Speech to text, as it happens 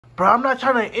Bro, I'm not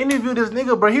trying to interview this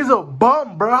nigga, bro. He's a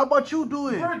bum, bro. How about you do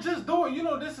it? Bro, just do it. You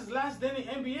know this is last day in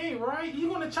the NBA, right? You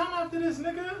gonna chime after this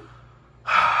nigga?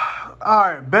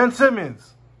 Alright, Ben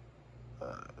Simmons.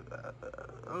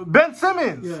 Ben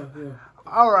Simmons.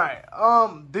 Yeah. Alright.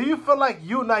 Do you feel like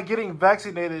you not getting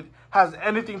vaccinated has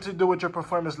anything to do with your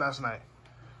performance last night?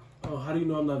 Oh, how do you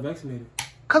know I'm not vaccinated?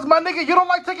 Cause my nigga, you don't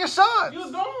like taking shots.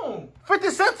 You don't. 50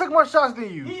 Cent took more shots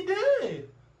than you. He did.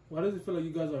 Why does it feel like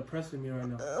you guys are pressing me right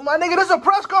now? My nigga, this is a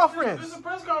press conference. This is a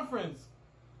press conference.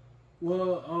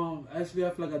 Well, actually, I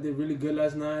feel like I did really good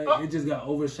last night. It just got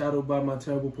overshadowed by my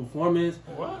terrible performance.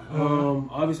 What?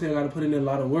 Obviously, I got to put in a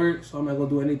lot of work, so I'm not going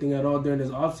to do anything at all during this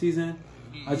off season.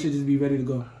 I should just be ready to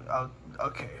go.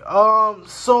 Okay.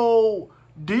 So,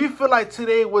 do you feel like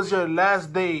today was your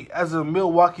last day as a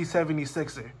Milwaukee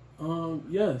 76er?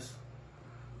 Yes.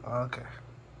 Okay.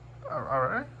 All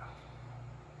right.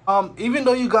 Even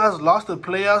though you guys lost the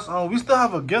playoffs, we still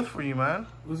have a gift for you, man.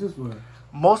 What's this for?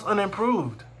 Most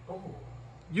unimproved. Oh.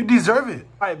 You deserve it.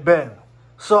 All right, Ben.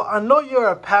 So I know you're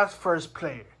a pass first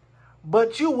player,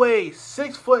 but you weigh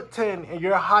 6'10" and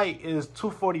your height is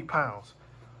 240 pounds.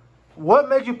 What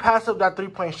made you pass up that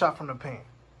 3-point shot from the paint?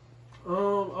 I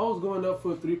was going up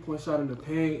for a 3-point shot in the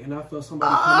paint, and I felt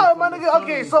somebody. My nigga.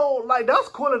 Okay, so like that's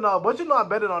cool enough, but you know I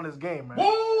betted on this game, man.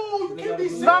 Whoa, you can't be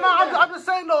saying No, I'm just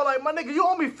saying though, like my nigga, you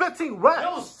owe me 15 reps.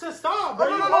 Yo, stop, bro.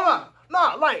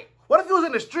 No. Like, what if you was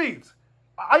in the streets?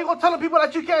 Are you gonna tell the people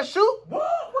that you can't shoot? What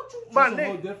you? My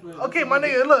nigga. Okay, my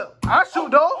nigga. Look, I shoot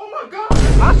though. Oh my god.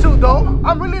 I shoot though.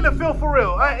 I'm really in the field for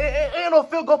real. Ain't no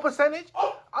field goal percentage.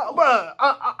 Bruh,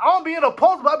 I don't be in a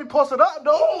post, but I be posted up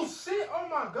though. Oh shit! Oh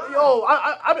my god. Yo,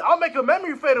 I'll make your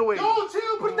memory fade away. Yo,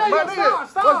 chill. Put that. My nigga,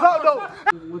 what's up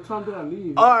though? What time did I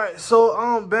leave? All right,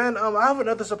 so Ben, I have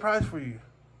another surprise for you.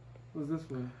 What's this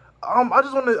for? I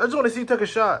just want to see you take a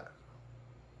shot.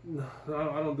 No,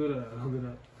 I don't do that. I don't do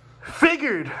that.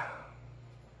 Figured.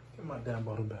 Get my damn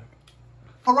bottle back.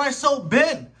 All right, so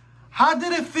Ben, how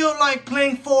did it feel like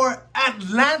playing for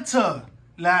Atlanta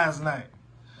last night?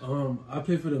 I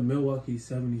played for the Milwaukee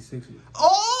 76ers.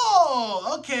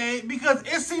 Oh, okay, because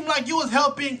it seemed like you was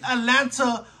helping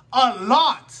Atlanta a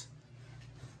lot.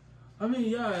 I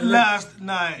mean, yeah. Last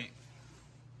night.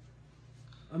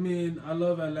 I mean, I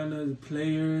love Atlanta's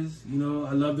players. You know,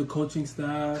 I love the coaching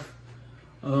staff.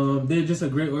 They're just a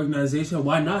great organization.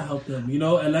 Why not help them? You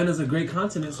know, Atlanta's a great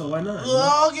continent, so why not? You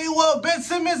know? Okay, well, Ben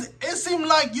Simmons, it seemed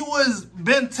like you was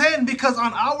Ben 10 because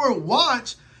on our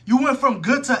watch, you went from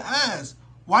good to ass.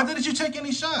 Why didn't you take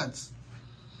any shots?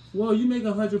 Well, you make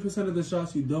 100% of the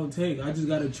shots you don't take. I just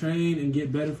got to train and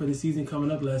get better for the season coming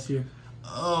up last year.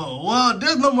 Oh, well,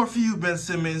 there's no more for you, Ben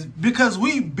Simmons, because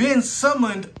we've been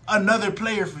summoned another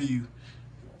player for you.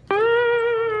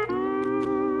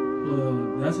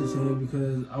 Well, that's a shame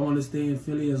because I want to stay in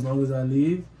Philly as long as I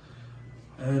leave.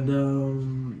 And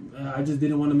I just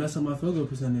didn't want to mess up my field goal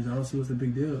percentage. I don't see what's the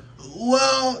big deal.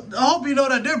 Well, I hope you know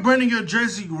that they're burning your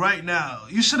jersey right now.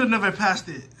 You should have never passed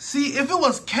it. See, if it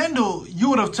was Kendall, you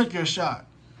would have took your shot.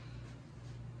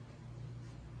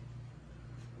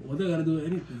 What they got to do with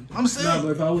anything? I'm saying. Nah,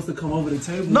 but if I was to come over the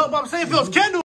table. No, but I'm saying if it was Kendall.